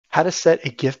how to set a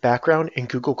GIF background in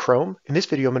Google Chrome. In this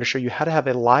video, I'm going to show you how to have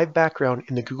a live background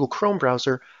in the Google Chrome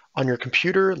browser on your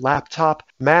computer, laptop,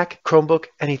 Mac, Chromebook,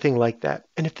 anything like that.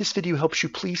 And if this video helps you,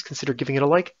 please consider giving it a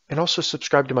like and also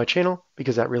subscribe to my channel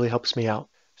because that really helps me out.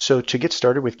 So to get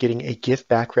started with getting a GIF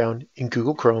background in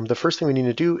Google Chrome, the first thing we need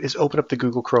to do is open up the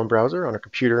Google Chrome browser on a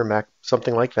computer, Mac,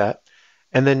 something like that.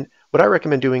 And then what I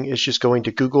recommend doing is just going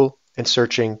to Google and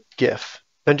searching GIF.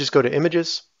 Then just go to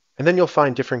Images, and then you'll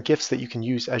find different GIFs that you can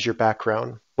use as your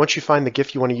background. Once you find the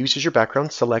GIF you want to use as your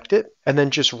background, select it, and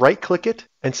then just right-click it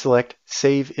and select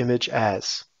Save Image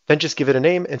As. Then just give it a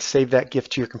name and save that GIF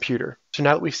to your computer. So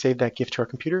now that we've saved that GIF to our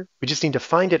computer, we just need to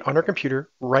find it on our computer,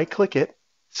 right-click it,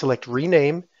 select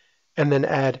Rename, and then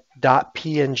add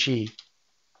 .png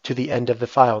to the end of the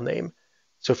file name.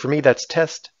 So for me, that's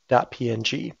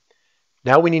test.png.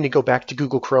 Now we need to go back to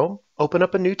Google Chrome, open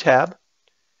up a new tab,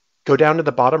 go down to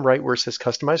the bottom right where it says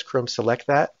Customize Chrome, select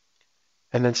that,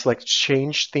 and then select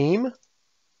Change Theme,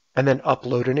 and then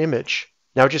upload an image.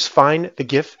 Now just find the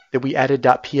GIF that we added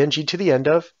 .png to the end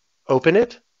of, open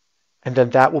it, and then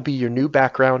that will be your new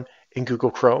background in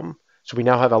Google Chrome. So we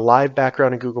now have a live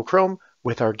background in Google Chrome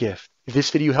with our GIF. If this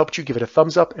video helped you, give it a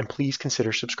thumbs up and please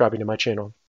consider subscribing to my channel.